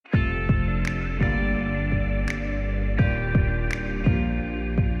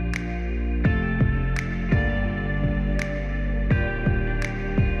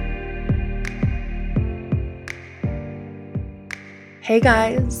Hey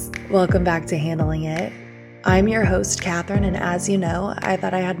guys, welcome back to Handling It. I'm your host, Catherine, and as you know, I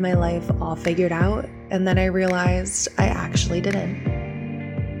thought I had my life all figured out, and then I realized I actually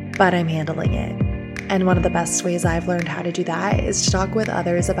didn't. But I'm handling it. And one of the best ways I've learned how to do that is to talk with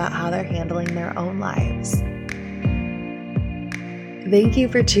others about how they're handling their own lives. Thank you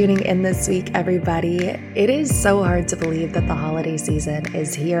for tuning in this week, everybody. It is so hard to believe that the holiday season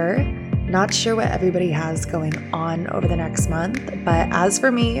is here. Not sure what everybody has going on over the next month, but as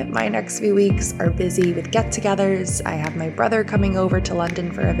for me, my next few weeks are busy with get-togethers. I have my brother coming over to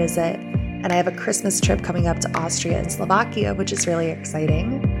London for a visit, and I have a Christmas trip coming up to Austria and Slovakia, which is really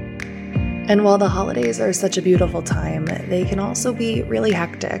exciting. And while the holidays are such a beautiful time, they can also be really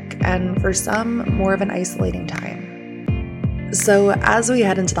hectic, and for some, more of an isolating time. So as we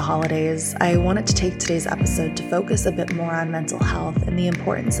head into the holidays, I wanted to take today's episode to focus a bit more on mental health and the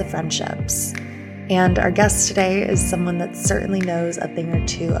importance of friendships. And our guest today is someone that certainly knows a thing or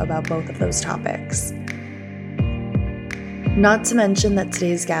two about both of those topics. Not to mention that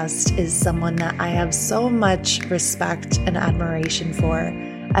today's guest is someone that I have so much respect and admiration for,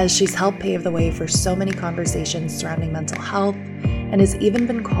 as she's helped pave the way for so many conversations surrounding mental health and has even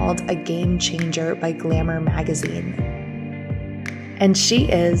been called a game changer by Glamour magazine. And she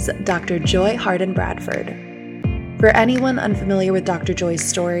is Dr. Joy Harden Bradford. For anyone unfamiliar with Dr. Joy's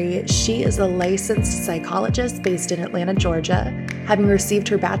story, she is a licensed psychologist based in Atlanta, Georgia, having received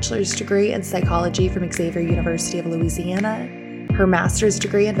her bachelor's degree in psychology from Xavier University of Louisiana, her master's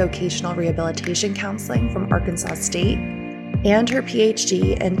degree in vocational rehabilitation counseling from Arkansas State, and her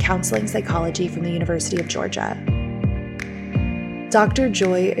PhD in counseling psychology from the University of Georgia. Dr.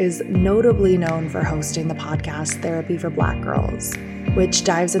 Joy is notably known for hosting the podcast Therapy for Black Girls, which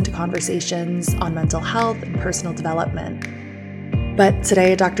dives into conversations on mental health and personal development. But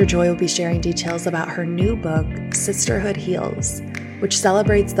today, Dr. Joy will be sharing details about her new book, Sisterhood Heals, which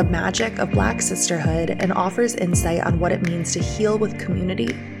celebrates the magic of Black sisterhood and offers insight on what it means to heal with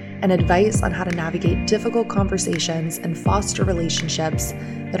community and advice on how to navigate difficult conversations and foster relationships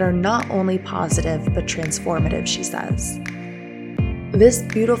that are not only positive but transformative, she says. This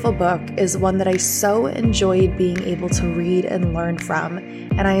beautiful book is one that I so enjoyed being able to read and learn from,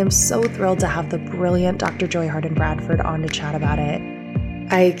 and I am so thrilled to have the brilliant Dr. Joy Harden Bradford on to chat about it.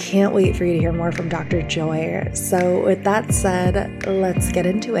 I can't wait for you to hear more from Dr. Joy. So with that said, let's get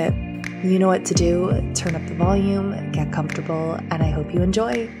into it. You know what to do. Turn up the volume, get comfortable, and I hope you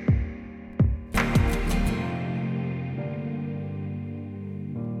enjoy.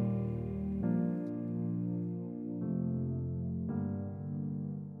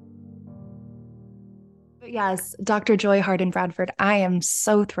 Yes, Dr. Joy Harden Bradford, I am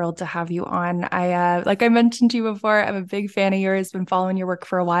so thrilled to have you on. Like I mentioned to you before, I'm a big fan of yours, been following your work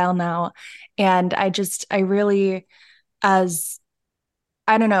for a while now. And I really, as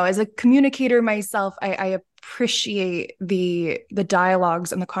a communicator myself, I appreciate the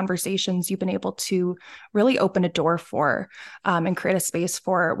dialogues and the conversations you've been able to really open a door for and create a space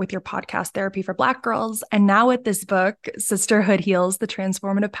for with your podcast, Therapy for Black Girls. And now with this book, Sisterhood Heals, the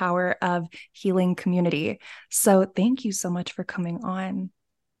Transformative Power of Healing Community. So thank you so much for coming on.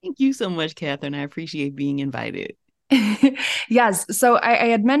 Thank you so much, Catherine. I appreciate being invited. Yes. So I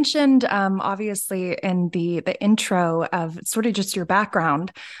had mentioned, obviously, in the intro of sort of just your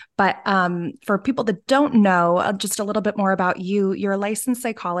background, but for people that don't know just a little bit more about you, you're a licensed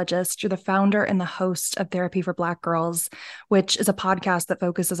psychologist. You're the founder and the host of Therapy for Black Girls, which is a podcast that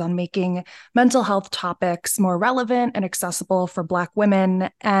focuses on making mental health topics more relevant and accessible for Black women.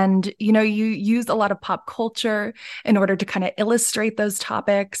 And, you use a lot of pop culture in order to kind of illustrate those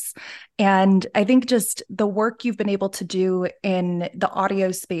topics. And I think just the work you've been able to do in the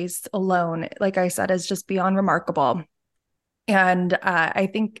audio space alone, like I said, is just beyond remarkable. And I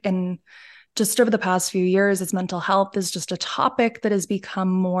think in just over the past few years, as mental health is just a topic that has become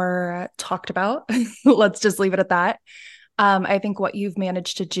more talked about. Let's just leave it at that. I think what you've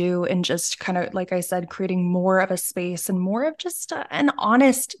managed to do in just kind of, like I said, creating more of a space and more of just an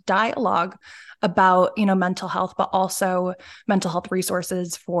honest dialogue about, mental health, but also mental health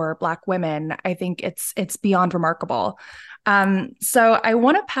resources for Black women. I think it's beyond remarkable. So I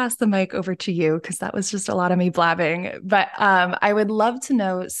want to pass the mic over to you because that was just a lot of me blabbing, but I would love to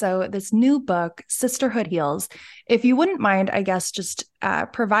know, so this new book, Sisterhood Heals, if you wouldn't mind, I guess, just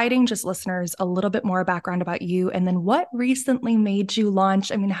providing just listeners a little bit more background about you, and then what recently made you launch,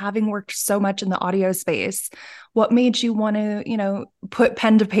 having worked so much in the audio space, what made you want to, put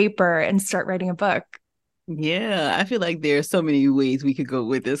pen to paper and start writing a book? Yeah, I feel like there are so many ways we could go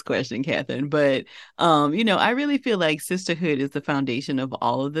with this question, Catherine. But I really feel like sisterhood is the foundation of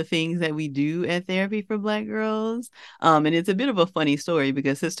all of the things that we do at Therapy for Black Girls. And it's a bit of a funny story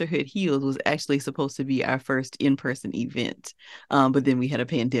because Sisterhood Healed was actually supposed to be our first in-person event. But then we had a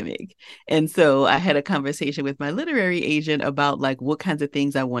pandemic. And so I had a conversation with my literary agent about like what kinds of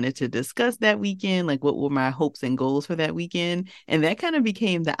things I wanted to discuss that weekend, like what were my hopes and goals for that weekend. And that kind of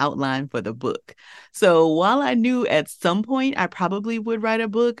became the outline for the book. So while I knew at some point I probably would write a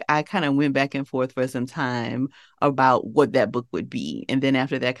book, I kind of went back and forth for some time about what that book would be. And then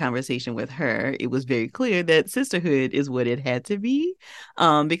after that conversation with her, it was very clear that sisterhood is what it had to be.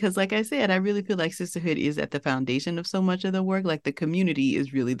 Because, like I said, I really feel like sisterhood is at the foundation of so much of the work. Like the community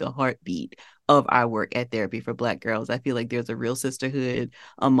is really the heartbeat of our work at Therapy for Black Girls. I feel like there's a real sisterhood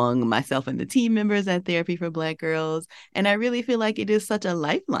among myself and the team members at Therapy for Black Girls. And I really feel like it is such a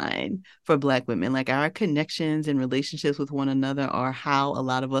lifeline for Black women. Like our connections and relationships with one another are how a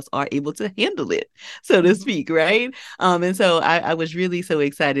lot of us are able to handle it, so to speak, right? And so I was really so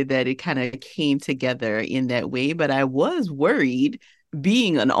excited that it kind of came together in that way. But I was worried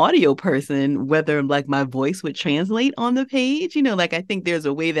being an audio person, whether like my voice would translate on the page, like I think there's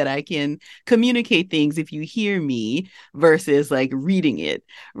a way that I can communicate things if you hear me versus like reading it,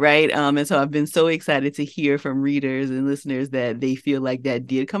 right? And so I've been so excited to hear from readers and listeners that they feel like that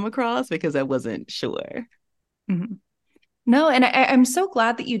did come across because I wasn't sure. Mhm. No, and I'm so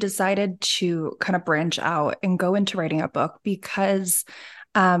glad that you decided to kind of branch out and go into writing a book because,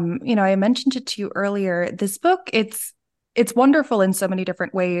 I mentioned it to you earlier. This book, it's wonderful in so many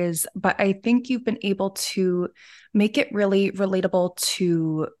different ways, but I think you've been able to make it really relatable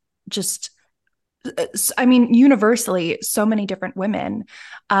to just universally, so many different women.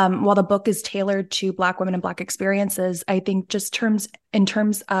 While the book is tailored to Black women and Black experiences, I think just in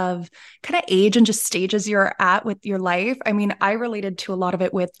terms of kind of age and just stages you're at with your life. I mean, I related to a lot of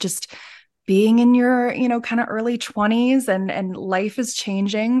it with just being in your, kind of early 20s and life is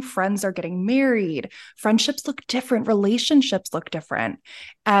changing. Friends are getting married. Friendships look different. Relationships look different.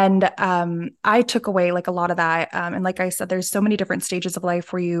 And I took away like a lot of that. And like I said, there's so many different stages of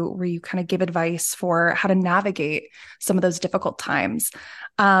life where you kind of give advice for how to navigate some of those difficult times.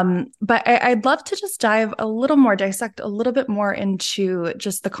 But I'd love to just dissect a little bit more into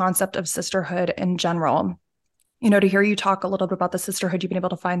just the concept of sisterhood in general. To hear you talk a little bit about the sisterhood you've been able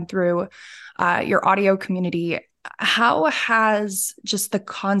to find through your audio community. How has just the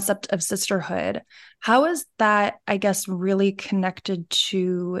concept of sisterhood, how is that, I guess, really connected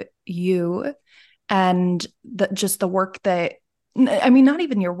to you and just the work that, I mean, not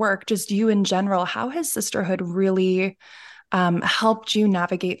even your work, just you in general? How has sisterhood really helped you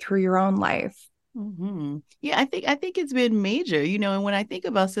navigate through your own life? Yeah, I think it's been major, and when I think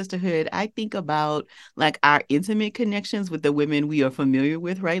about sisterhood, I think about like our intimate connections with the women we are familiar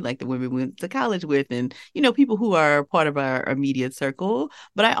with, right? Like the women we went to college with and, people who are part of our immediate circle.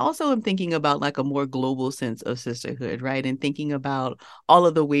 But I also am thinking about like a more global sense of sisterhood, right? And thinking about all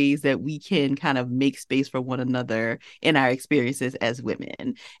of the ways that we can kind of make space for one another in our experiences as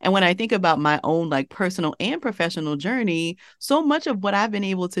women. And when I think about my own like personal and professional journey, so much of what I've been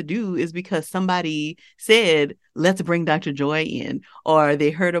able to do is because somebody said, let's bring Dr. Joy in, or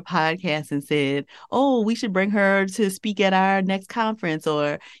they heard a podcast and said, oh, we should bring her to speak at our next conference,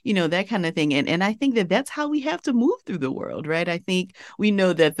 or, that kind of thing. And I think that that's how we have to move through the world, right? I think we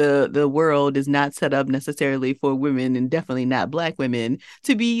know that the world is not set up necessarily for women, and definitely not Black women,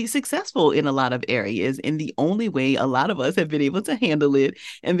 to be successful in a lot of areas. And the only way a lot of us have been able to handle it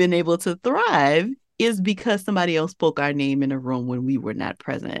and been able to thrive is because somebody else spoke our name in a room when we were not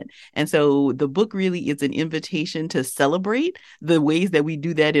present. And so the book really is an invitation to celebrate the ways that we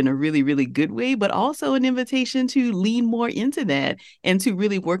do that in a really, really good way, but also an invitation to lean more into that and to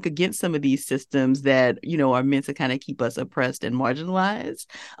really work against some of these systems that, are meant to kind of keep us oppressed and marginalized.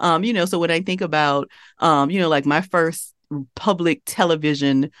 So when I think about, like my first public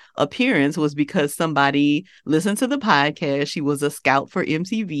television appearance was because somebody listened to the podcast. She was a scout for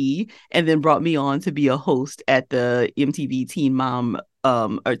MTV and then brought me on to be a host at the MTV Teen Mom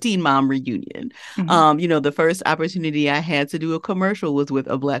reunion. Mm-hmm. The first opportunity I had to do a commercial was with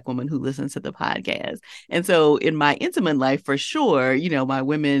a Black woman who listens to the podcast. And so in my intimate life, for sure, my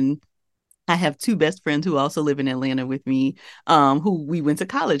women, I have two best friends who also live in Atlanta with me, who we went to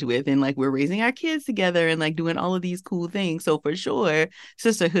college with, and like we're raising our kids together and like doing all of these cool things. So for sure,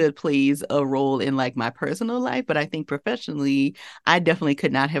 sisterhood plays a role in like my personal life, but I think professionally, I definitely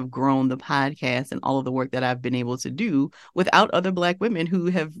could not have grown the podcast and all of the work that I've been able to do without other Black women who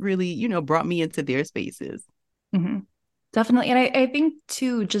have really, brought me into their spaces. Mm-hmm. Definitely. And I think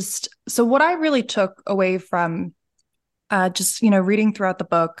too, just so what I really took away from just, reading throughout the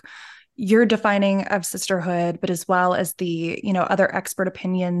book, your defining of sisterhood, but as well as the, other expert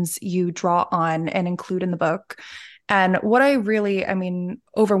opinions you draw on and include in the book. And what I really,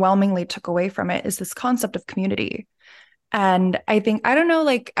 overwhelmingly took away from it is this concept of community. And I think, I don't know,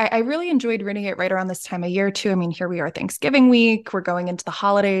 like I really enjoyed reading it right around this time of year too. I mean, here we are, Thanksgiving week, we're going into the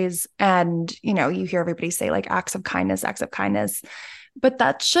holidays, and you hear everybody say like acts of kindness. But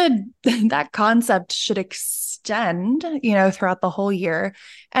that concept should extend, throughout the whole year.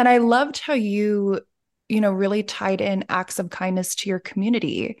 And I loved how really tied in acts of kindness to your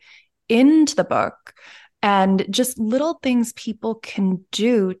community into the book. And just little things people can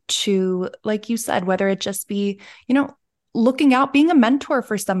do to, like you said, whether it just be, looking out, being a mentor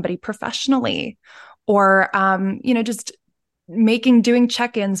for somebody professionally, or just doing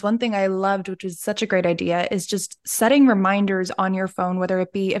check-ins. One thing I loved, which was such a great idea, is just setting reminders on your phone, whether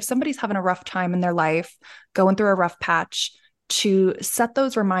it be if somebody's having a rough time in their life, going through a rough patch, to set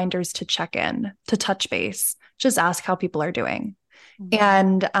those reminders to check in, to touch base, just ask how people are doing.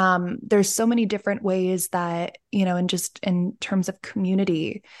 And there's so many different ways that, and just in terms of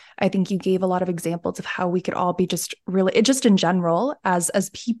community, I think you gave a lot of examples of how we could all be just really, just in general, as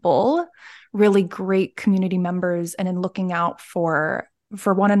people, really great community members, and in looking out for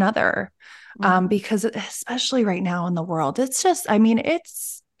one another. Because especially right now in the world, it's just,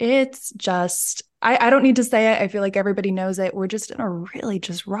 it's just, I don't need to say it. I feel like everybody knows it. We're just in a really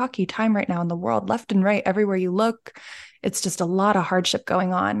just rocky time right now in the world, left and right, everywhere you look. It's just a lot of hardship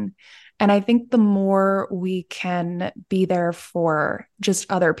going on. And I think the more we can be there for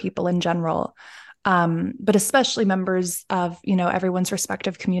just other people in general, but especially members of, everyone's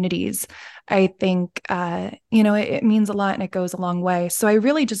respective communities, I think, it means a lot and it goes a long way. So I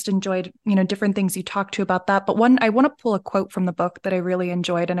really just enjoyed, different things you talked to about that. But I want to pull a quote from the book that I really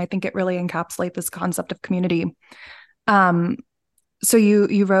enjoyed, and I think it really encapsulates this concept of community. So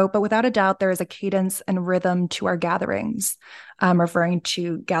you wrote, but without a doubt, there is a cadence and rhythm to our gatherings, referring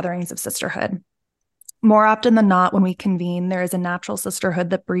to gatherings of sisterhood. More often than not, when we convene, there is a natural sisterhood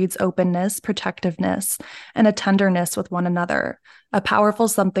that breeds openness, protectiveness, and a tenderness with one another, a powerful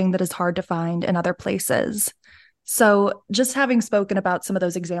something that is hard to find in other places. So just having spoken about some of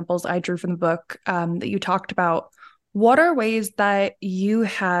those examples I drew from the book that you talked about, what are ways that you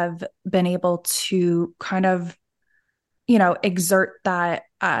have been able to kind of exert that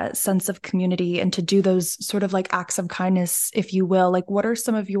sense of community and to do those sort of like acts of kindness, if you will? Like, what are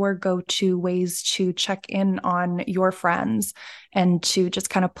some of your go-to ways to check in on your friends and to just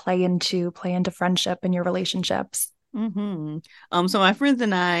kind of play into friendship and your relationships? So my friends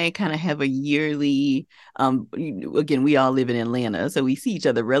and I kind of have a yearly, again, we all live in Atlanta, so we see each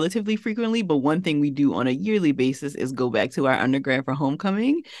other relatively frequently, but one thing we do on a yearly basis is go back to our undergrad for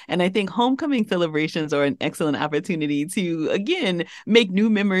homecoming. And I think homecoming celebrations are an excellent opportunity to, again, make new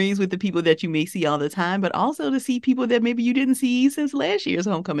memories with the people that you may see all the time, but also to see people that maybe you didn't see since last year's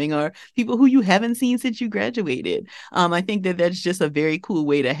homecoming, or people who you haven't seen since you graduated. I think that that's just a very cool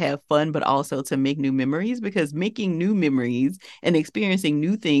way to have fun, but also to make new memories, because making new memories and experiencing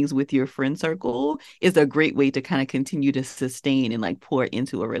new things with your friend circle is a great way to kind of continue to sustain and like pour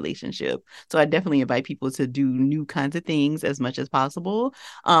into a relationship. So I definitely invite people to do new kinds of things as much as possible.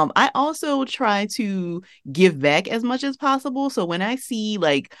 I also try to give back as much as possible. So when I see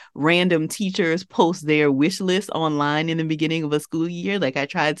like random teachers post their wish list online in the beginning of a school year, like I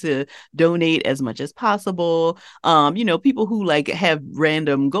try to donate as much as possible. People who like have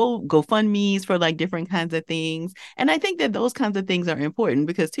random GoFundMe's for like different kinds of things. And I think that those kinds of things are important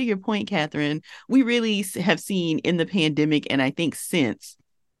because, to your point, Catherine, we really have seen in the pandemic, and I think since,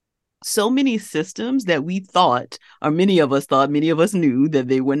 so many systems that we thought, or many of us thought, many of us knew that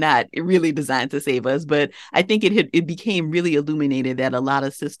they were not really designed to save us. But I think it became really illuminated that a lot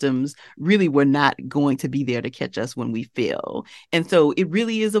of systems really were not going to be there to catch us when we fail. And so it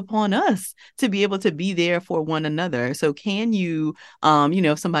really is upon us to be able to be there for one another. So can you,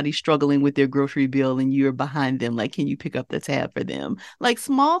 if somebody's struggling with their grocery bill and you're behind them, like, can you pick up the tab for them? Like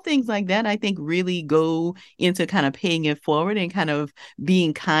small things like that, I think really go into kind of paying it forward and kind of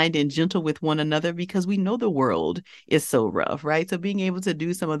being kind and gentle with one another, because we know the world is so rough, right? So being able to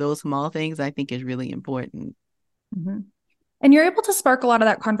do some of those small things, I think, is really important. Mm-hmm. And you're able to spark a lot of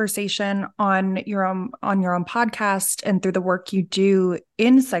that conversation on your own podcast and through the work you do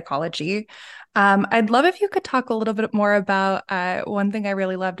in psychology. I'd love if you could talk a little bit more about one thing I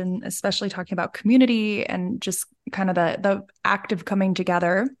really loved, and especially talking about community and just kind of the act of coming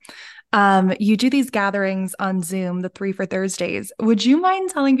together. You do these gatherings on Zoom, the 3 for Thursdays. Would you mind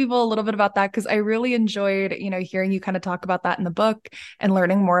telling people a little bit about that? Because I really enjoyed, hearing you kind of talk about that in the book and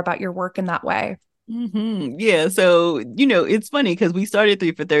learning more about your work in that way. Yeah. So, it's funny because we started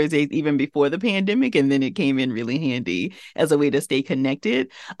 3 for Thursdays even before the pandemic, and then it came in really handy as a way to stay connected.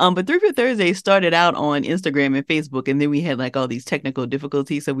 But 3 for Thursdays started out on Instagram and Facebook, and then we had like all these technical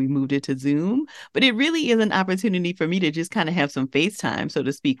difficulties. So we moved it to Zoom. But it really is an opportunity for me to just kind of have some FaceTime, so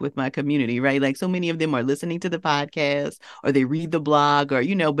to speak, with my community, right? Like so many of them are listening to the podcast or they read the blog or,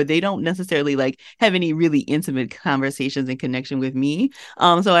 but they don't necessarily like have any really intimate conversations and connection with me.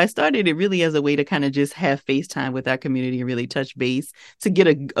 So I started it really as a way to kind of just have FaceTime with our community and really touch base to get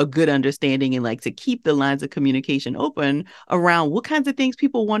a good understanding and like to keep the lines of communication open around what kinds of things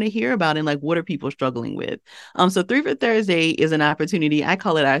people want to hear about and like what are people struggling with. So 3 for Thursday is an opportunity. I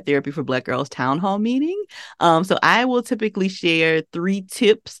call it our Therapy for Black Girls town hall meeting. So I will typically share 3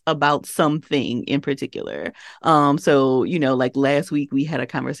 tips about something in particular. So like last week we had a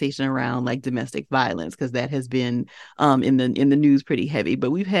conversation around like domestic violence because that has been in the news pretty heavy.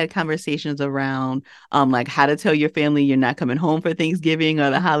 But we've had conversations around like how to tell your family you're not coming home for Thanksgiving or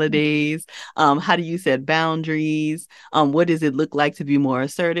the holidays. How do you set boundaries? What does it look like to be more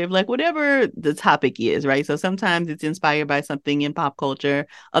assertive? Like whatever the topic is, right? So sometimes it's inspired by something in pop culture.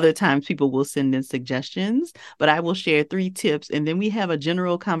 Other times people will send in suggestions, but I will share 3 tips and then we have a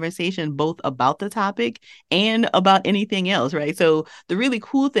general conversation both about the topic and about anything else, right? So the really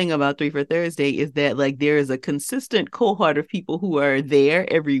cool thing about 3 for Thursday is that like there is a consistent cohort of people who are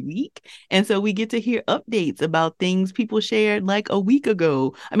there every week. And so we get to hear updates about things people shared like a week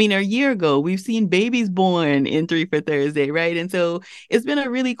ago. I mean, a year ago. We've seen babies born in 3 for Thursday, right? And so it's been a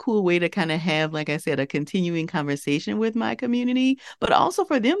really cool way to kind of have, like I said, a continuing conversation with my community, but also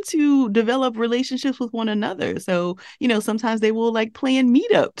for them to develop relationships with one another. So, sometimes they will like plan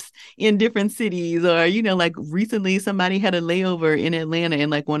meetups in different cities or, like recently somebody had a layover in Atlanta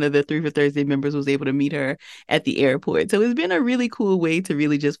and like one of the 3 for Thursday members was able to meet her at the airport. So it's been a really cool way to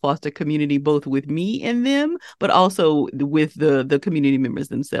really just foster community both with me and them, but also with the community members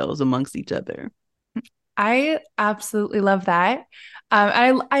themselves amongst each other. I absolutely love that.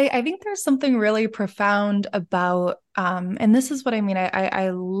 I think there's something really profound about, and this is what I mean. I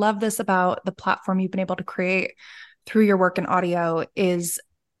love this about the platform you've been able to create through your work in audio is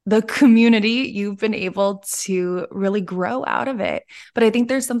the community you've been able to really grow out of it. But I think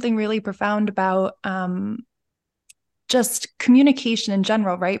there's something really profound about just communication in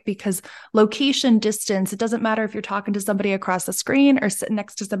general, right? Because location, distance, it doesn't matter if you're talking to somebody across the screen or sitting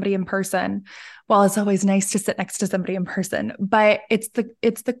next to somebody in person. Well, it's always nice to sit next to somebody in person, but it's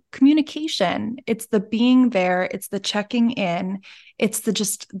the communication, it's the being there, it's the checking in, it's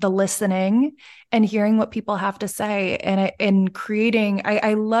just the listening and hearing what people have to say. And in creating,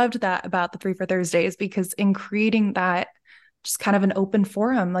 I loved that about the 3 for Thursdays because in creating that just kind of an open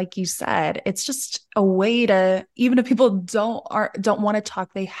forum, like you said, it's just a way to, even if people don't want to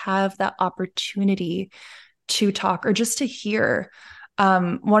talk, they have that opportunity to talk or just to hear.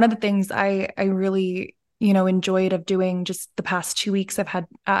 One of the things I really, enjoyed of doing just the past 2 weeks, I've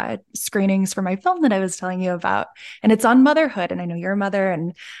had screenings for my film that I was telling you about, and it's on motherhood. And I know you're a mother.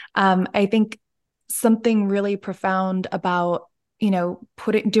 And I think something really profound about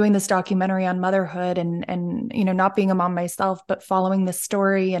doing this documentary on motherhood and not being a mom myself, but following this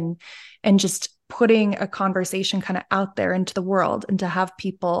story and just putting a conversation kind of out there into the world and to have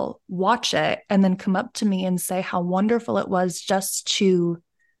people watch it and then come up to me and say how wonderful it was just to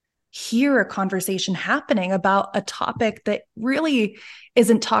hear a conversation happening about a topic that really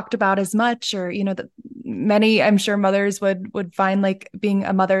isn't talked about as much, or that many, I'm sure, mothers would find like being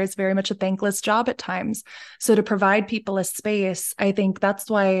a mother is very much a thankless job at times. So to provide people a space, I think that's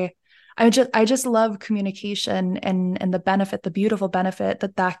why I just love communication and the beautiful benefit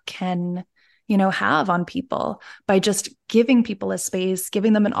that can have on people by just giving people a space,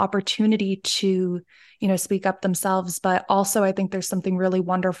 giving them an opportunity to speak up themselves. But also I think there's something really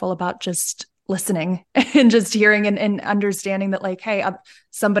wonderful about just listening and just hearing and understanding that like, hey,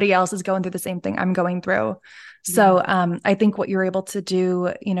 somebody else is going through the same thing I'm going through. So I think what you're able to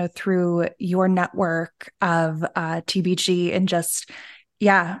do, through your network of TBG and just,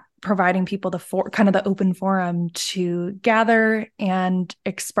 providing people kind of the open forum to gather and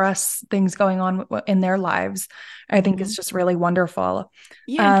express things going on in their lives, I think is just really wonderful.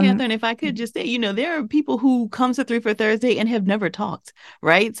 Yeah, Catherine, if I could just say, there are people who come to 3 for Thursday and have never talked,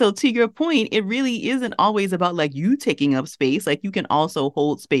 right? So to your point, it really isn't always about like you taking up space. Like you can also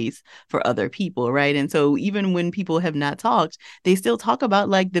hold space for other people, right? And so even when people have not talked, they still talk about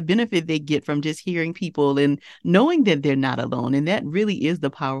like the benefit they get from just hearing people and knowing that they're not alone. And that really is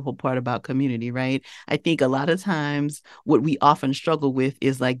the powerful powerful part about community, right? I think a lot of times what we often struggle with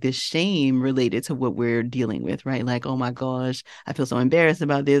is like this shame related to what we're dealing with, right? Like, oh my gosh, I feel so embarrassed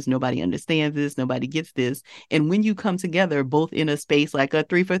about this. Nobody understands this. Nobody gets this. And when you come together, both in a space like a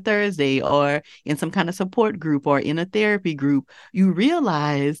 3 for Thursday or in some kind of support group or in a therapy group, you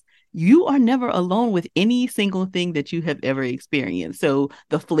realize you are never alone with any single thing that you have ever experienced. So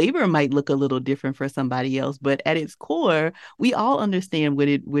the flavor might look a little different for somebody else, but at its core, we all understand what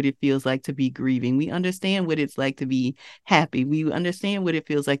it feels like to be grieving. We understand what it's like to be happy. We understand what it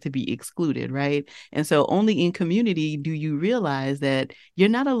feels like to be excluded, right? And so only in community do you realize that you're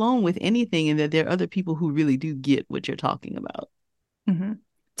not alone with anything and that there are other people who really do get what you're talking about. Mm-hmm.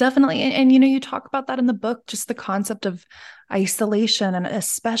 Definitely. And, you know, you talk about that in the book, just the concept of isolation, and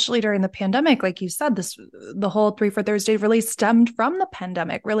especially during the pandemic, like you said, the whole 3 for Thursday really stemmed from the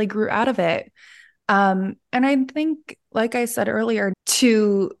pandemic, really grew out of it. And I think, like I said earlier,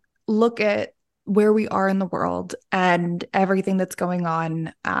 to look at where we are in the world and everything that's going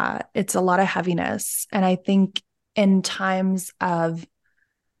on, it's a lot of heaviness. And I think in times of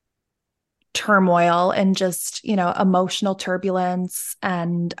turmoil and just, you know, emotional turbulence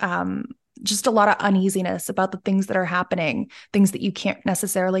and just a lot of uneasiness about the things that are happening, things that you can't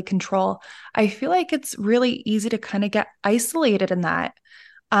necessarily control. I feel like it's really easy to kind of get isolated in that.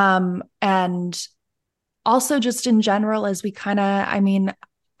 And also just in general, as we kind of, I mean,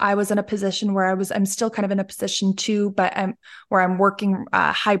 I was in a position where I'm still kind of in a position too, but where I'm working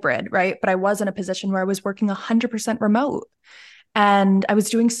hybrid, right? But I was in a position where I was working 100% remote. And I was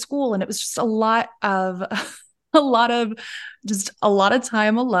doing school, and it was just a lot of a lot of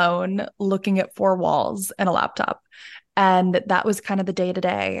time alone looking at four walls and a laptop. And that was kind of the day to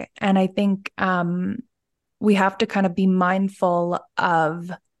day. And I think we have to kind of be mindful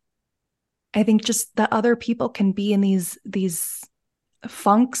of, I think, just that other people can be in these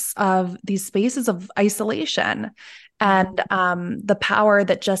funks of these spaces of isolation, and the power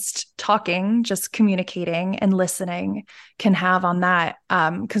that just talking, just communicating and listening can have on that.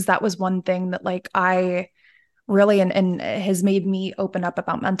 Because that was one thing that, like, I really and has made me open up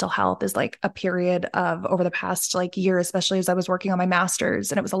about mental health, is like a period of over the past like year, especially as I was working on my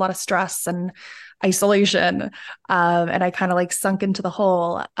master's, and it was a lot of stress and isolation. And I kind of like sunk into the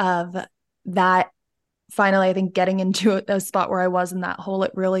hole of that. Finally, I think getting into a spot where I was in that hole,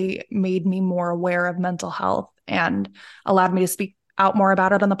 it really made me more aware of mental health and allowed me to speak out more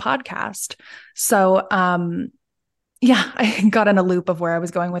about it on the podcast. So, yeah, I got in a loop of where I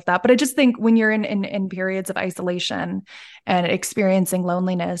was going with that. But I just think when you're in periods of isolation and experiencing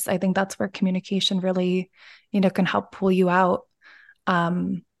loneliness, I think that's where communication really, you know, can help pull you out.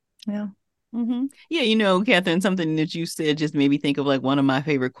 Yeah. Mm-hmm. Yeah, you know, Catherine, something that you said just made me think of like one of my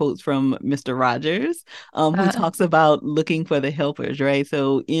favorite quotes from Mr. Rogers, who talks about looking for the helpers, right?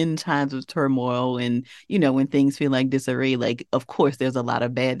 So in times of turmoil and, you know, when things feel like disarray, like, of course, there's a lot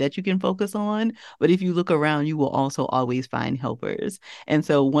of bad that you can focus on. But if you look around, you will also always find helpers. And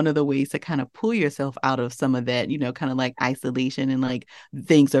so one of the ways to kind of pull yourself out of some of that, you know, kind of like isolation and like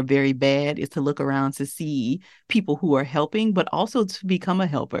things are very bad, is to look around to see people who are helping, but also to become a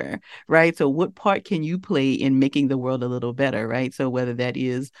helper, right? So what part can you play in making the world a little better, right? So whether that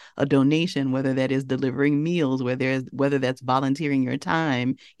is a donation, whether that is delivering meals, whether that's volunteering your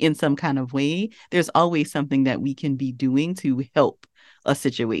time in some kind of way, there's always something that we can be doing to help a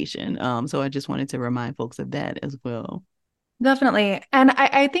situation. So I just wanted to remind folks of that as well. Definitely. And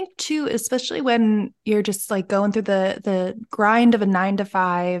I think too, especially when you're just like going through the grind of a 9 to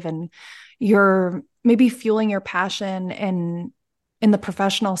 5, and you're maybe fueling your passion in the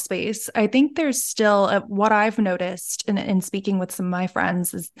professional space, I think there's still what I've noticed in speaking with some of my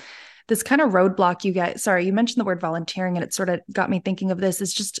friends is this kind of roadblock you get. Sorry, you mentioned the word volunteering, and it sort of got me thinking of this,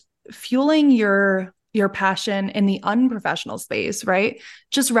 is just fueling your passion in the unprofessional space, right?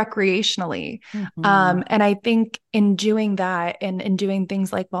 Just recreationally. Mm-hmm. And I think in doing that and in doing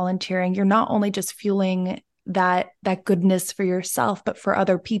things like volunteering, you're not only just fueling that goodness for yourself, but for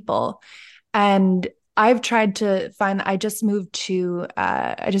other people. And I've tried to find, I just moved to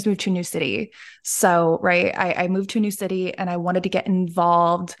a new city. So, right, I moved to a new city, and I wanted to get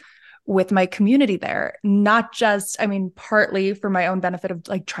involved with my community there, not just, I mean, partly for my own benefit of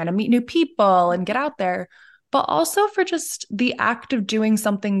like trying to meet new people and get out there, but also for just the act of doing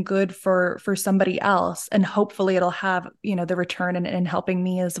something good for somebody else. And hopefully it'll have, you know, the return in helping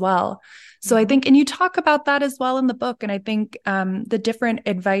me as well. So I think, and you talk about that as well in the book. And I think the different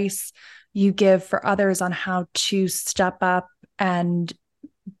advice you give for others on how to step up and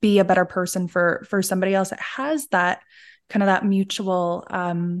be a better person for somebody else, it has that kind of that mutual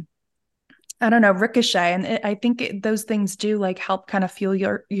I don't know, ricochet. And I think those things do like help kind of fuel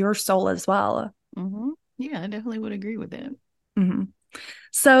your soul as well. Mm-hmm. Yeah, I definitely would agree with that. Mm-hmm.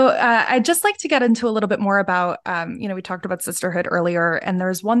 So I'd just like to get into a little bit more about, we talked about sisterhood earlier, and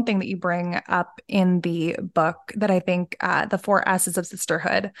there's one thing that you bring up in the book that I think the 4 S's of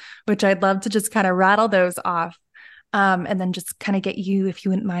sisterhood, which I'd love to just kind of rattle those off, and then just kind of get you, if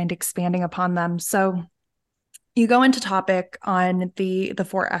you wouldn't mind, expanding upon them. So you go into topic on the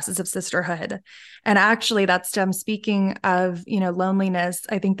 4 S's of sisterhood, and actually that's speaking of loneliness.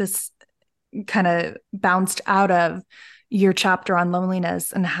 I think this kind of bounced out of your chapter on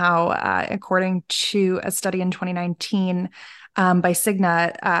loneliness and how, according to a study in 2019 by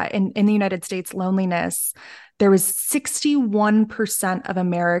Cigna, in the United States, loneliness, there was 61% of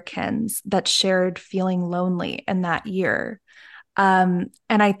Americans that shared feeling lonely in that year. And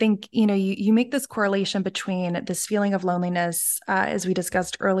I think, you make this correlation between this feeling of loneliness, as we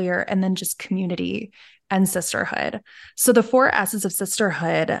discussed earlier, and then just community and sisterhood. So the 4 S's of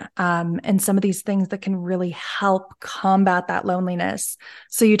sisterhood, and some of these things that can really help combat that loneliness.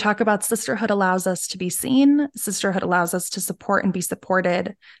 So you talk about sisterhood allows us to be seen. Sisterhood allows us to support and be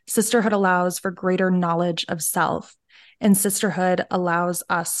supported. Sisterhood allows for greater knowledge of self. And sisterhood allows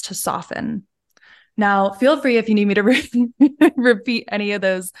us to soften. Now, feel free if you need me to repeat any of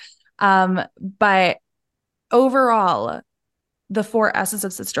those. But overall, the 4 S's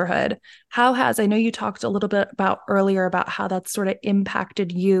of sisterhood, I know you talked a little bit about earlier about how that's sort of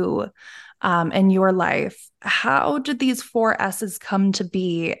impacted you and your life. How did these 4 S's come to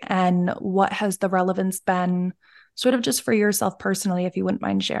be, and what has the relevance been sort of just for yourself personally, if you wouldn't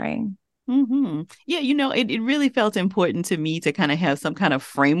mind sharing? Mm-hmm. Yeah, it really felt important to me to kind of have some kind of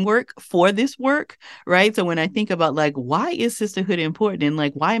framework for this work, right? So when I think about like, why is sisterhood important, and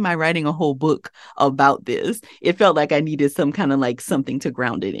like, why am I writing a whole book about this? It felt like I needed some kind of like something to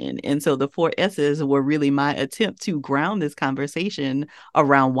ground it in. And so the 4 S's were really my attempt to ground this conversation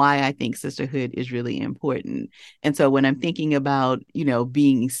around why I think sisterhood is really important. And so when I'm thinking about,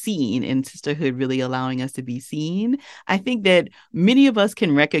 being seen, and sisterhood really allowing us to be seen, I think that many of us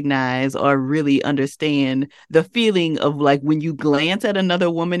can recognize or really understand the feeling of like when you glance at another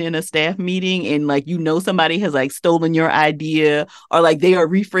woman in a staff meeting and like somebody has like stolen your idea, or like they are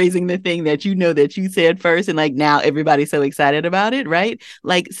rephrasing the thing that that you said first, and like now everybody's so excited about it, right?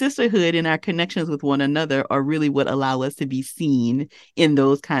 Like sisterhood and our connections with one another are really what allow us to be seen in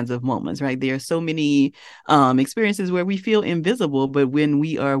those kinds of moments, right? There are so many experiences where we feel invisible, but when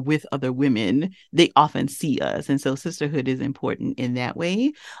we are with other women, they often see us. And so sisterhood is important in that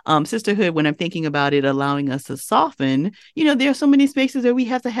way. Sisterhood, when I'm thinking about it, allowing us to soften, there are so many spaces where we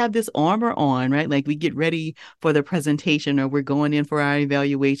have to have this armor on, right? Like we get ready for the presentation, or we're going in for our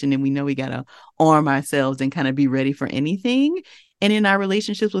evaluation, and we know we got to arm ourselves and kind of be ready for anything. And in our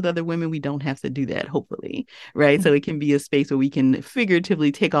relationships with other women, we don't have to do that, hopefully, right? Mm-hmm. So it can be a space where we can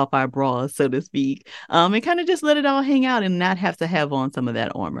figuratively take off our bras, so to speak, and kind of just let it all hang out and not have to have on some of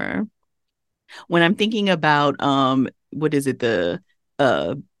that armor. When I'm thinking about, what is it,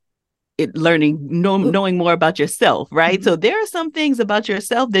 knowing more about yourself, right? Mm-hmm. So there are some things about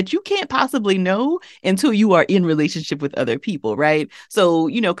yourself that you can't possibly know until you are in relationship with other people, right? So,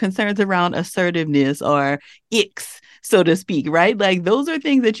 concerns around assertiveness or icks, so to speak, right? Like those are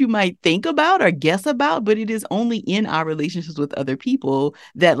things that you might think about or guess about, but it is only in our relationships with other people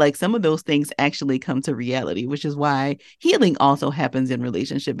that like some of those things actually come to reality, which is why healing also happens in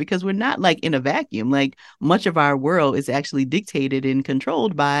relationship, because we're not like in a vacuum. Like much of our world is actually dictated and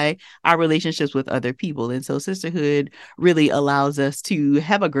controlled by our relationships with other people. And so sisterhood really allows us to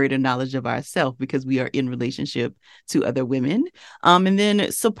have a greater knowledge of ourselves because we are in relationship to other women. And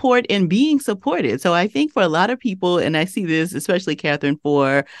then support and being supported. So I think for a lot of people, and I see this, especially Catherine,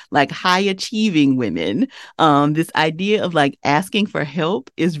 for like high achieving women, this idea of like asking for help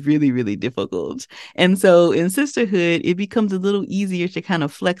is really, really difficult. And so in sisterhood, it becomes a little easier to kind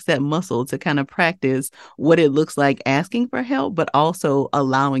of flex that muscle, to kind of practice what it looks like asking for help, but also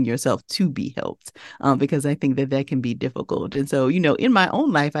allowing yourself to be helped, because I think that can be difficult. And so, in my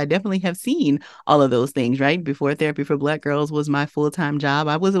own life, I definitely have seen all of those things, right? Before Therapy for Black Girls was my full-time job,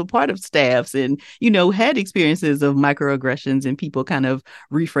 I was a part of staffs and, had experiences of microaggressions and people kind of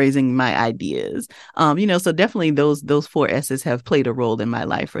rephrasing my ideas. So definitely those 4 S's have played a role in my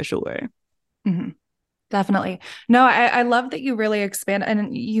life for sure. Mm-hmm. Definitely. No, I love that you really expand,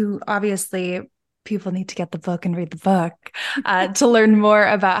 and you obviously, people need to get the book and read the book to learn more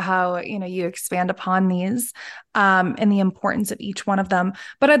about how, you expand upon these and the importance of each one of them.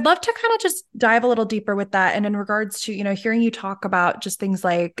 But I'd love to kind of just dive a little deeper with that. And in regards to, hearing you talk about just things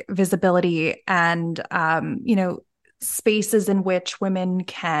like visibility and, spaces in which women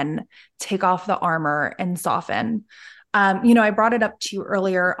can take off the armor and soften. I brought it up to you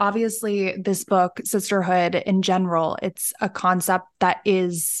earlier. Obviously, this book, Sisterhood in general, it's a concept that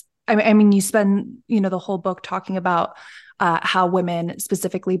is, I mean, you spend, the whole book talking about how women,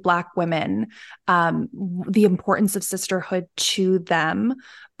 specifically Black women, the importance of sisterhood to them,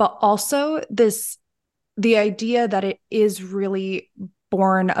 but also the idea that it is really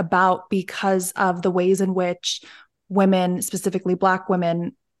born about because of the ways in which women, specifically Black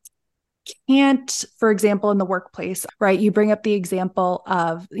women, can't, for example, in the workplace, right? You bring up the example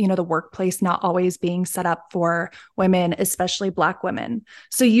of, the workplace not always being set up for women, especially Black women.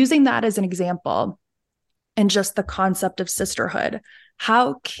 So using that as an example and just the concept of sisterhood,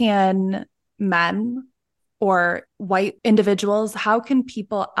 how can men or white individuals, how can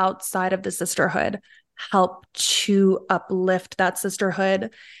people outside of the sisterhood help to uplift that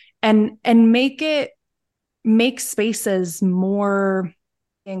sisterhood and make spaces more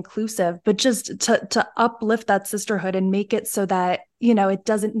inclusive, but just to uplift that sisterhood and make it so that, it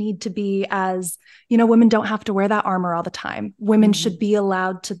doesn't need to be as, women don't have to wear that armor all the time. Women should be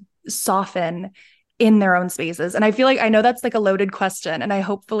allowed to soften in their own spaces. And I feel like, I know that's like a loaded question, and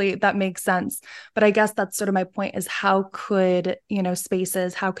hopefully that makes sense, but I guess that's sort of my point, is how could,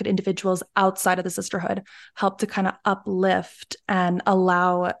 spaces, how could individuals outside of the sisterhood help to kind of uplift and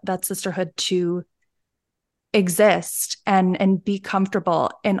allow that sisterhood to exist and be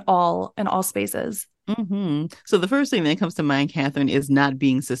comfortable in all spaces. So the first thing that comes to mind, Catherine, is not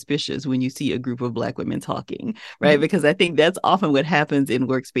being suspicious when you see a group of Black women talking, right? Because I think that's often what happens in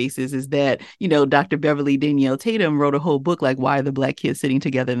workspaces, is that, Dr. Beverly Danielle Tatum wrote a whole book, like, Why Are the Black Kids Sitting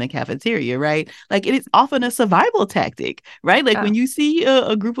Together in the Cafeteria, right? Like, it is often a survival tactic, right? Like, when you see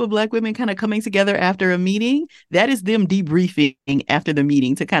a group of Black women kind of coming together after a meeting, that is them debriefing after the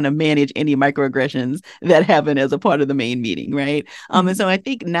meeting to kind of manage any microaggressions that happen as a part of the main meeting, right? And so I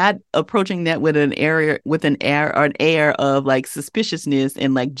think not approaching that with an air of like suspiciousness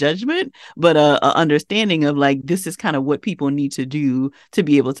and like judgment, but a understanding of like, this is kind of what people need to do to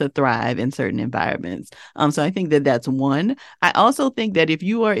be able to thrive in certain environments. So I think that that's one. I also think that if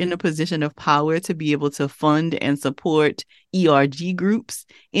you are in a position of power to be able to fund and support ERG groups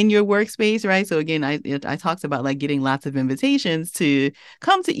in your workspace, right? So again, I talked about like getting lots of invitations to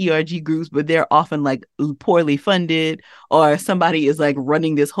come to ERG groups, but they're often like poorly funded, or somebody is like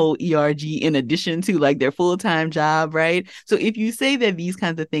running this whole ERG in addition to like their full-time job, right? So if you say that these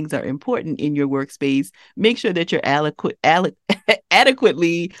kinds of things are important in your workspace, make sure that you're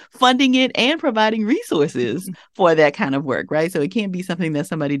adequately funding it and providing resources for that kind of work, right? So it can't be something that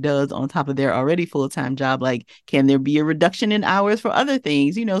somebody does on top of their already full-time job. Like, can there be a reduction in hours for other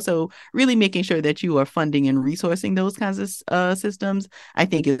things? So really making sure that you are funding and resourcing those kinds of systems, I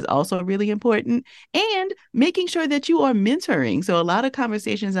think, is also really important. And making sure that you are mentoring. So a lot of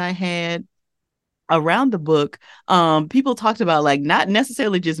conversations I had around the book, people talked about like not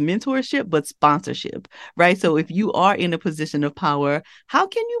necessarily just mentorship, but sponsorship, right? So if you are in a position of power, how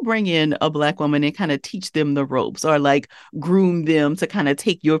can you bring in a Black woman and kind of teach them the ropes, or like groom them to kind of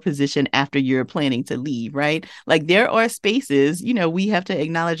take your position after you're planning to leave, right? Like, there are spaces, we have to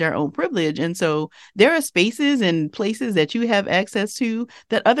acknowledge our own privilege. And so there are spaces and places that you have access to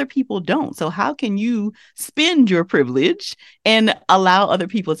that other people don't. So how can you spend your privilege and allow other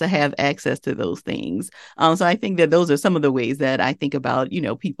people to have access to those things? So I think that those are some of the ways that I think about,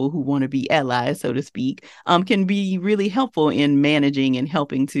 people who want to be allies, so to speak, can be really helpful in managing and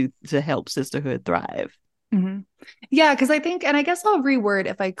helping to help sisterhood thrive. Yeah, because I think, and I guess I'll reword,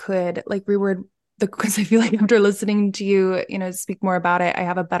 if I could, like reword because I feel like after listening to you, speak more about it, I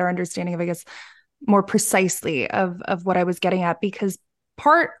have a better understanding of, I guess, more precisely of what I was getting at. Because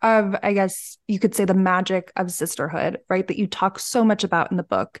part of, I guess you could say, the magic of sisterhood, right, that you talk so much about in the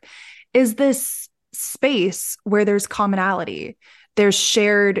book, is this space where there's commonality, there's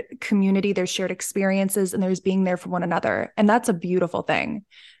shared community, there's shared experiences, and there's being there for one another. And that's a beautiful thing.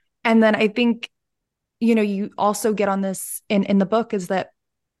 And then I think, you also get on this in the book, is that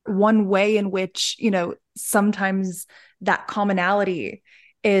one way in which, sometimes that commonality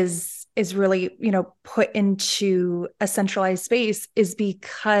is really, put into a centralized space, is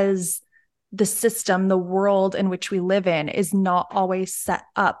because the system, the world in which we live in, is not always set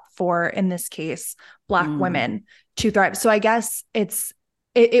up for, in this case, Black women to thrive. So I guess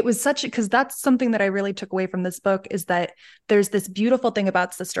it was such, because that's something that I really took away from this book, is that there's this beautiful thing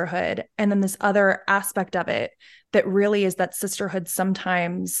about sisterhood, and then this other aspect of it that really is that sisterhood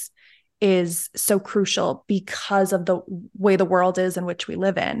sometimes is so crucial because of the way the world is in which we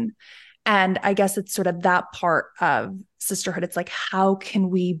live in. And I guess it's sort of that part of sisterhood. It's like, how can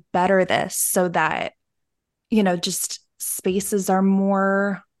we better this so that, just spaces are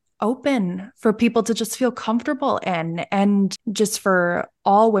more open for people to just feel comfortable in, and just for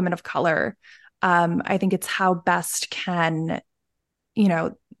all women of color. I think it's how best can,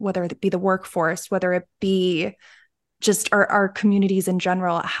 whether it be the workforce, whether it be just our communities in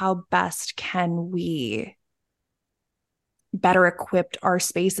general, how best can we better equipped our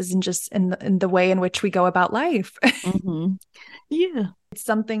spaces and just in the way in which we go about life. Mm-hmm. Yeah. It's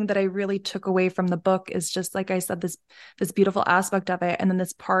something that I really took away from the book is just, like I said, this beautiful aspect of it. And then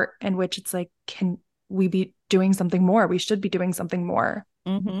this part in which it's like, can we be doing something more? We should be doing something more.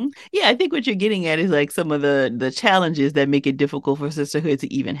 Mm-hmm. Yeah, I think what you're getting at is like some of the challenges that make it difficult for sisterhood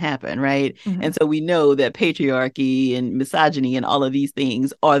to even happen, right? Mm-hmm. And so we know that patriarchy and misogyny and all of these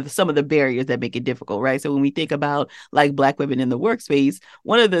things are some of the barriers that make it difficult, right? So when we think about like Black women in the workspace,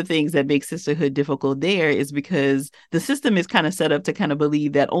 one of the things that makes sisterhood difficult there is because the system is kind of set up to kind of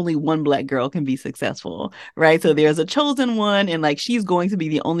believe that only one Black girl can be successful, right? So there's a chosen one, and like she's going to be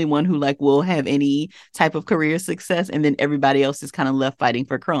the only one who like will have any type of career success, and then everybody else is kind of left fighting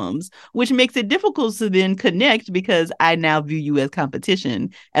for crumbs, which makes it difficult to then connect because I now view you as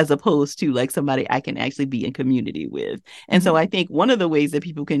competition as opposed to like somebody I can actually be in community with. And so I think one of the ways that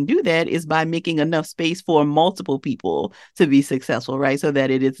people can do that is by making enough space for multiple people to be successful, right? So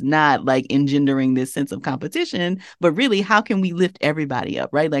that it is not like engendering this sense of competition, but really how can we lift everybody up,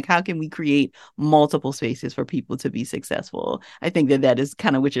 right? Like how can we create multiple spaces for people to be successful? I think that is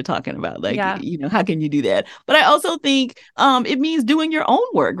kind of what you're talking about. Like, how can you do that? But I also think it means doing your own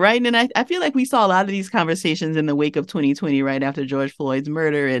work, right? And I feel like we saw a lot of these conversations in the wake of 2020, right after George Floyd's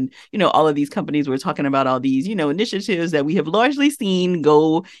murder. And, all of these companies were talking about all these, initiatives that we have largely seen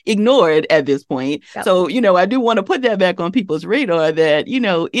go ignored at this point. Yep. So, I do want to put that back on people's radar that,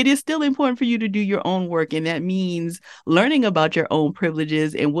 it is still important for you to do your own work. And that means learning about your own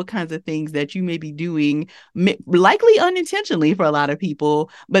privileges and what kinds of things that you may be doing, likely unintentionally for a lot of people,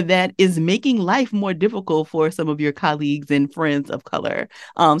 but that is making life more difficult for some of your colleagues and friends of color.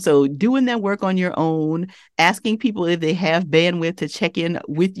 So doing that work on your own, asking people if they have bandwidth to check in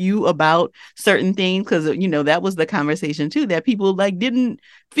with you about certain things, because, that was the conversation too, that people like didn't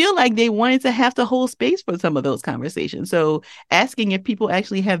feel like they wanted to have to hold space for some of those conversations. So asking if people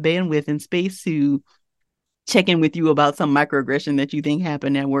actually have bandwidth and space to check in with you about some microaggression that you think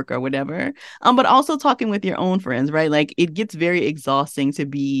happened at work or whatever. But also talking with your own friends, right? Like it gets very exhausting to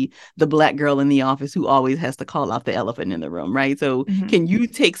be the Black girl in the office who always has to call out the elephant in the room, right? So can you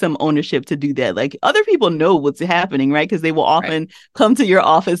take some ownership to do that? Like other people know what's happening, right? Because they will often come to your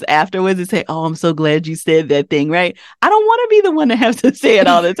office afterwards and say, oh, I'm so glad you said that thing, right? I don't want to be the one to have to say it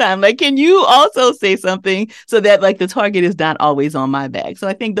all the time. Like, can you also say something so that like the target is not always on my back? So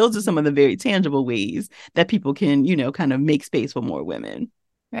I think those are some of the very tangible ways that people can, kind of make space for more women.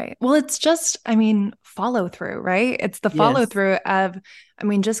 Right. Well, it's just, follow through, right? It's the follow through of,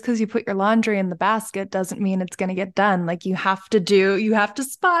 just because you put your laundry in the basket doesn't mean it's going to get done. Like you have to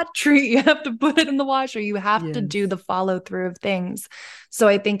spot treat, you have to put it in the washer, you have to do the follow through of things. So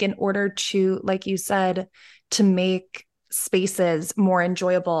I think in order to, like you said, to make spaces more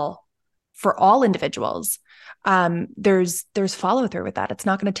enjoyable for all individuals, there's follow through with that. It's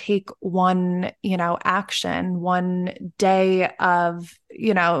not going to take one, action, one day of,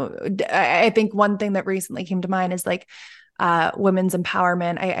 I think one thing that recently came to mind is like, women's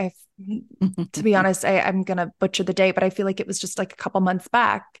empowerment. I to be honest, I'm going to butcher the date, but I feel like it was just like a couple months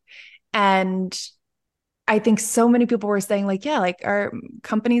back. And I think so many people were saying like, yeah, like our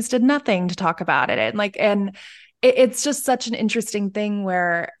companies did nothing to talk about it. And it's just such an interesting thing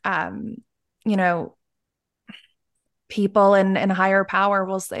where, people in higher power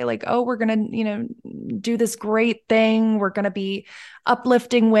will say like, oh, we're going to, do this great thing. We're going to be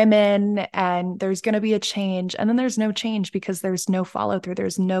uplifting women and there's going to be a change. And then there's no change because there's no follow through.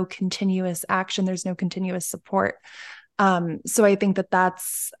 There's no continuous action. There's no continuous support. So I think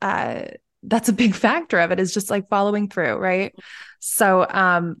that's a big factor of it, is just like following through. Right. So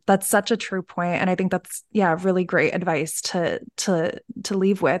that's such a true point. And I think that's, really great advice to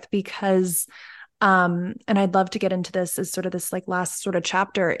leave with, because and I'd love to get into this as sort of this like last sort of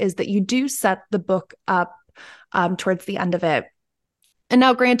chapter, is that you do set the book up towards the end of it. And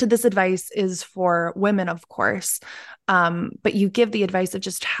now granted, this advice is for women, of course, but you give the advice of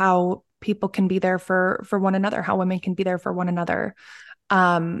just how people can be there for one another, how women can be there for one another.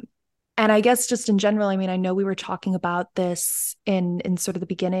 And I guess just in general, I know we were talking about this in sort of the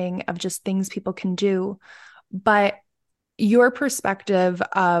beginning of just things people can do, but your perspective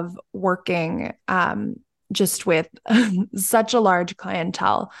of working just with such a large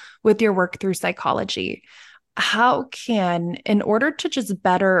clientele with your work through psychology, how can, in order to just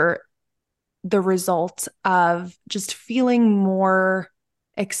better the result of just feeling more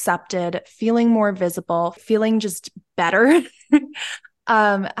accepted, feeling more visible, feeling just better.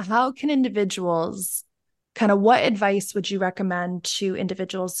 How can individuals what advice would you recommend to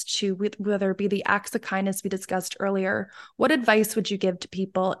individuals to, whether it be the acts of kindness we discussed earlier, what advice would you give to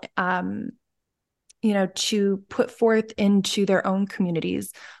people, to put forth into their own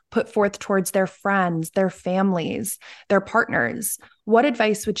communities, put forth towards their friends, their families, their partners? What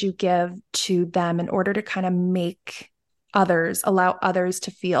advice would you give to them in order to kind of allow others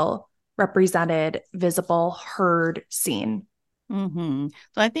to feel represented, visible, heard, seen? Mm-hmm.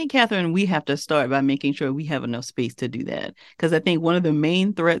 So I think, Catherine, we have to start by making sure we have enough space to do that. Because I think one of the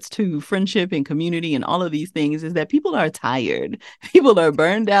main threats to friendship and community and all of these things is that people are tired. People are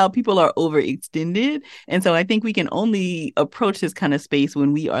burned out. People are overextended. And so I think we can only approach this kind of space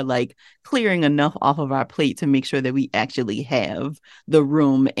when we are like clearing enough off of our plate to make sure that we actually have the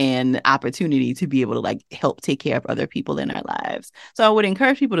room and opportunity to be able to like help take care of other people in our lives. So I would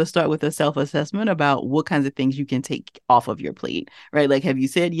encourage people to start with a self-assessment about what kinds of things you can take off of your plate. Right? Like, have you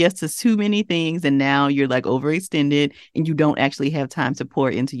said yes to too many things and now you're like overextended and you don't actually have time to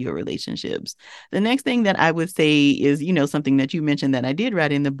pour into your relationships? The next thing that I would say is, something that you mentioned that I did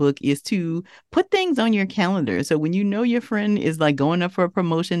write in the book is to put things on your calendar. So when you know your friend is like going up for a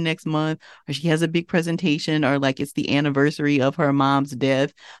promotion next month, or she has a big presentation, or like it's the anniversary of her mom's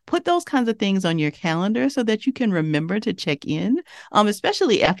death, put those kinds of things on your calendar so that you can remember to check in,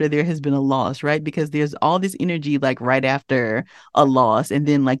 especially after there has been a loss, right? Because there's all this energy like right after a loss. And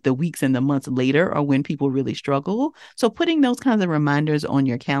then like the weeks and the months later are when people really struggle. So putting those kinds of reminders on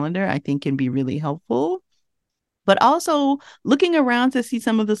your calendar, I think, can be really helpful. But also looking around to see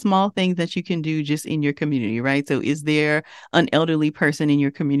some of the small things that you can do just in your community, right? So is there an elderly person in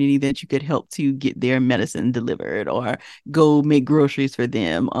your community that you could help to get their medicine delivered or go make groceries for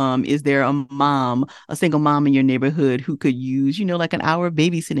them? Is there a single mom in your neighborhood who could use, like an hour of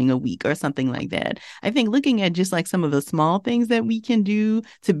babysitting a week or something like that? I think looking at just like some of the small things that we can do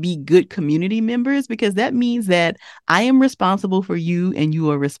to be good community members, because that means that I am responsible for you and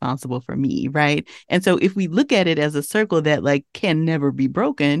you are responsible for me, right? And so if we look at it as a circle that like can never be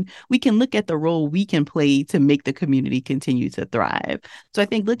broken, we can look at the role we can play to make the community continue to thrive. So I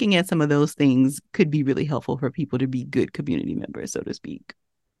think looking at some of those things could be really helpful for people to be good community members, so to speak.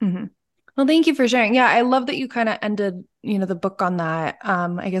 Mm-hmm. Well, thank you for sharing. Yeah, I love that you kind of ended, the book on that.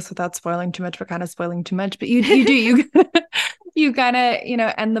 I guess without spoiling too much, but kind of spoiling too much. But you you kind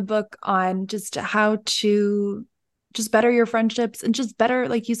of, end the book on just how to just better your friendships and just better,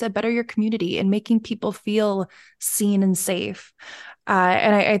 like you said, better your community and making people feel seen and safe.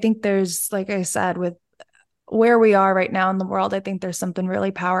 And I think there's, like I said, with where we are right now in the world, I think there's something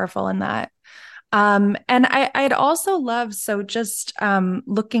really powerful in that. And I'd also love, so just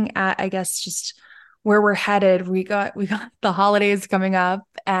looking at, I guess, just where we're headed, we got the holidays coming up.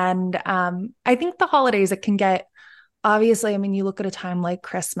 And I think the holidays, it can get, obviously, I mean, you look at a time like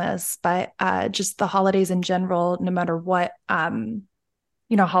Christmas, but just the holidays in general, no matter what,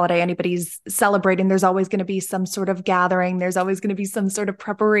 holiday anybody's celebrating, there's always going to be some sort of gathering. There's always going to be some sort of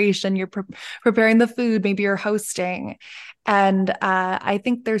preparation. You're preparing the food, maybe you're hosting. And I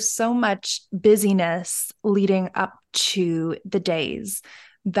think there's so much busyness leading up to the days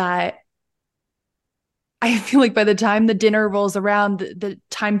that I feel like by the time the dinner rolls around, the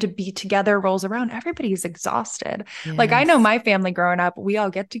time to be together rolls around, everybody's exhausted. Yes. Like I know my family growing up, we all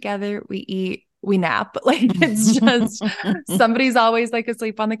get together, we eat, we nap. Like it's just somebody's always like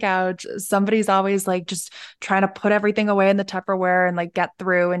asleep on the couch. Somebody's always like just trying to put everything away in the Tupperware and like get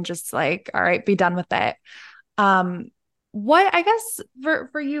through and just like, all right, be done with it. What, I guess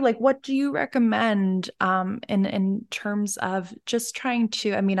for you, like, what do you recommend in terms of just trying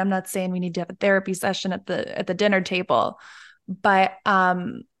to, I mean, I'm not saying we need to have a therapy session at the dinner table, but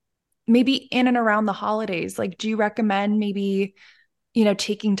maybe in and around the holidays, like, do you recommend maybe,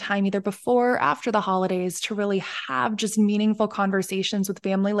 taking time either before or after the holidays to really have just meaningful conversations with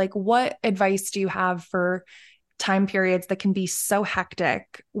family? Like, what advice do you have for time periods that can be so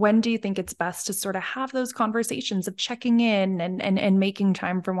hectic? When do you think it's best to sort of have those conversations of checking in and making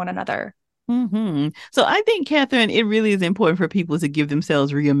time for one another? Mm-hmm. So I think, Catherine, it really is important for people to give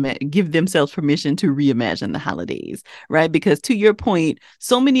themselves permission to reimagine the holidays, right? Because to your point,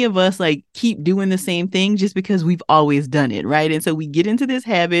 so many of us like keep doing the same thing just because we've always done it, right? And so we get into this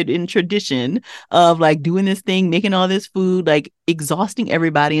habit and tradition of like doing this thing, making all this food, like exhausting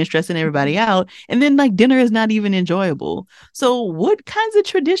everybody and stressing everybody out. And then like dinner is not even enjoyable. So what kinds of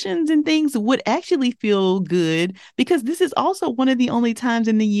traditions and things would actually feel good? Because this is also one of the only times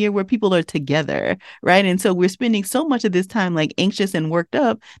in the year where people are together together, right? And so we're spending so much of this time like anxious and worked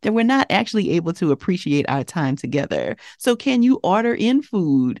up that we're not actually able to appreciate our time together. So can you order in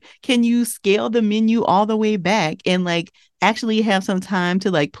food? Can you scale the menu all the way back and like actually have some time to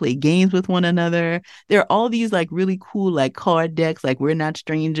like play games with one another? There are all these like really cool like card decks, like We're Not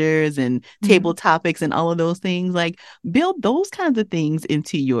Strangers and table topics and all of those things. Like build those kinds of things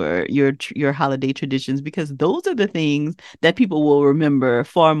into your holiday traditions, because those are the things that people will remember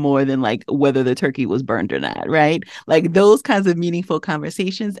far more than like whether the turkey was burned or not, right? Like those kinds of meaningful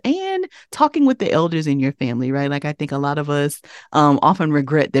conversations and talking with the elders in your family, right? Like I think a lot of us often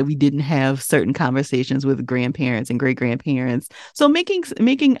regret that we didn't have certain conversations with grandparents and great grandparents. So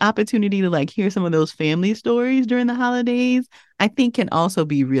making opportunity to like hear some of those family stories during the holidays, I think can also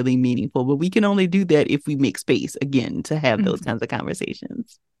be really meaningful. But we can only do that if we make space again to have those kinds of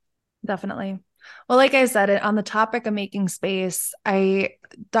conversations. Definitely. Well, like I said, on the topic of making space,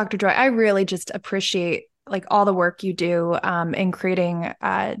 Dr. Joy, I really just appreciate like all the work you do in creating,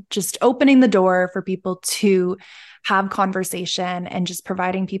 just opening the door for people to have conversation and just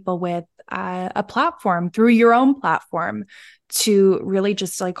providing people with a platform through your own platform to really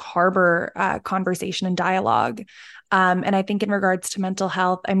just like harbor conversation and dialogue. And I think in regards to mental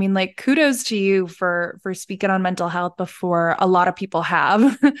health, I mean, like kudos to you for speaking on mental health before a lot of people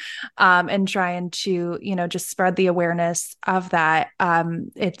have, and trying to, just spread the awareness of that.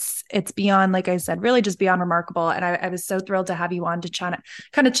 It's beyond, like I said, really just beyond remarkable. And I was so thrilled to have you on to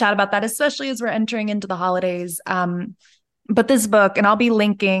kind of chat about that, especially as we're entering into the holidays. But this book, and I'll be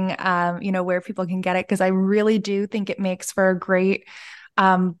linking, where people can get it, because I really do think it makes for a great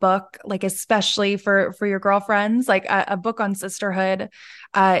book, like especially for your girlfriends. Like a book on sisterhood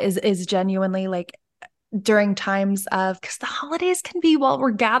is genuinely like during times of, because the holidays can be, while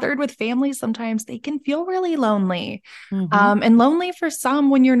we're gathered with families, sometimes they can feel really lonely, and lonely for some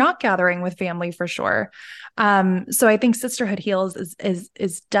when you're not gathering with family, for sure. So I think Sisterhood Heals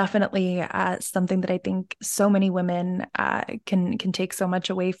is definitely something that I think so many women can take so much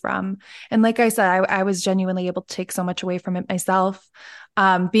away from. And like I said, I was genuinely able to take so much away from it myself.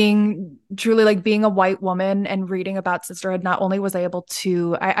 Being truly like being a white woman and reading about sisterhood, not only was I able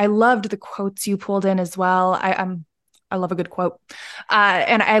to, I loved the quotes you pulled in as well. I love a good quote.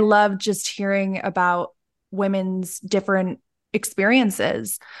 And I love just hearing about women's different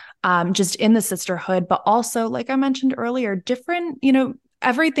experiences, just in the sisterhood, but also, like I mentioned earlier, different,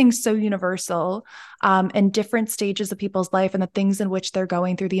 everything's so universal, and different stages of people's life and the things in which they're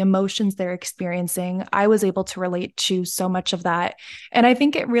going through, the emotions they're experiencing. I was able to relate to so much of that. And I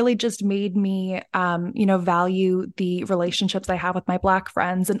think it really just made me, value the relationships I have with my Black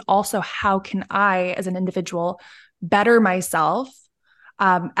friends, and also how can I, as an individual, better myself,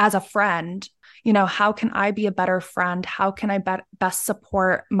 as a friend. How can I be a better friend? How can I best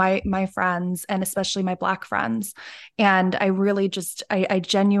support my friends, and especially my Black friends? And I really just, I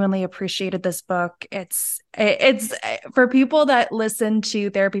genuinely appreciated this book. It's for people that listen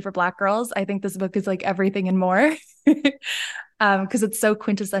to Therapy for Black Girls. I think this book is like everything and more. Because it's so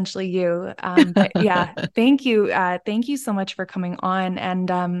quintessentially you. But yeah, thank you. Thank you so much for coming on.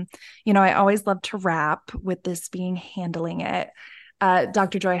 And, I always love to wrap with this being handling it.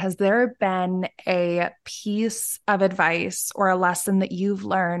 Dr. Joy, has there been a piece of advice or a lesson that you've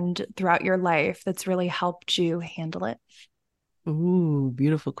learned throughout your life that's really helped you handle it? Ooh,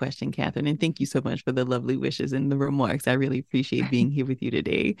 beautiful question, Catherine. And thank you so much for the lovely wishes and the remarks. I really appreciate being here with you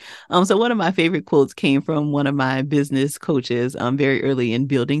today. So one of my favorite quotes came from one of my business coaches very early in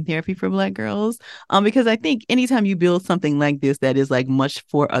building Therapy for Black Girls. Because I think anytime you build something like this that is like much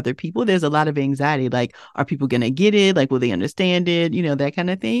for other people, there's a lot of anxiety. Like, are people going to get it? Like, will they understand it? That kind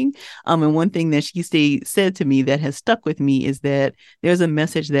of thing. And one thing that she said to me that has stuck with me is that there's a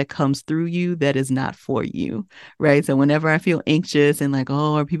message that comes through you that is not for you, right? So whenever I feel anxious and like,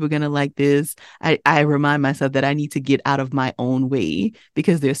 oh, are people going to like this? I remind myself that I need to get out of my own way,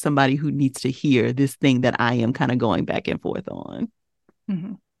 because there's somebody who needs to hear this thing that I am kind of going back and forth on.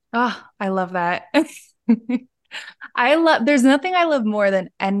 Mm-hmm. Oh, I love that. There's nothing I love more than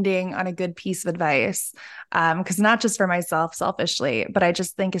ending on a good piece of advice. Because not just for myself selfishly, but I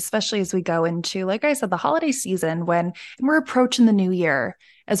just think, especially as we go into, like I said, the holiday season, when we're approaching the new year,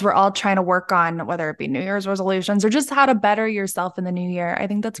 as we're all trying to work on whether it be New Year's resolutions or just how to better yourself in the new year. I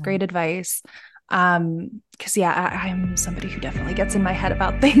think that's great advice. Because I'm somebody who definitely gets in my head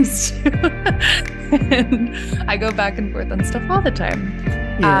about things too. And I go back and forth on stuff all the time.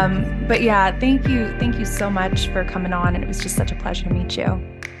 Yeah. But yeah, thank you so much for coming on, and it was just such a pleasure to meet you.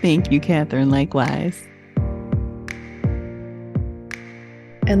 Thank you, Catherine. Likewise.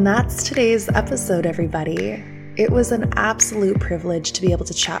 And that's today's episode, everybody. It was an absolute privilege to be able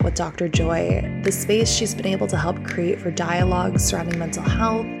to chat with Dr. Joy. The space she's been able to help create for dialogue surrounding mental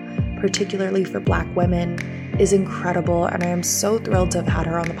health, particularly for Black women, is incredible, and I am so thrilled to have had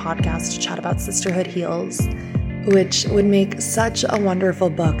her on the podcast to chat about Sisterhood Heals, which would make such a wonderful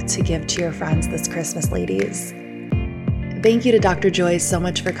book to give to your friends this Christmas, ladies. Thank you to Dr. Joy so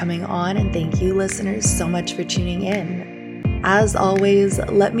much for coming on, and thank you, listeners, so much for tuning in. As always,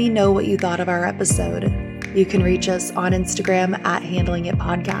 let me know what you thought of our episode. You can reach us on Instagram at Handling It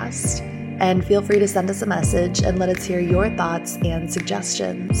Podcast, and feel free to send us a message and let us hear your thoughts and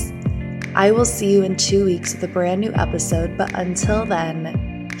suggestions. I will see you in 2 weeks with a brand new episode, but until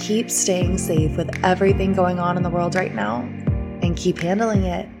then, keep staying safe with everything going on in the world right now, and keep handling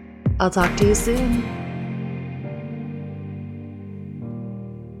it. I'll talk to you soon.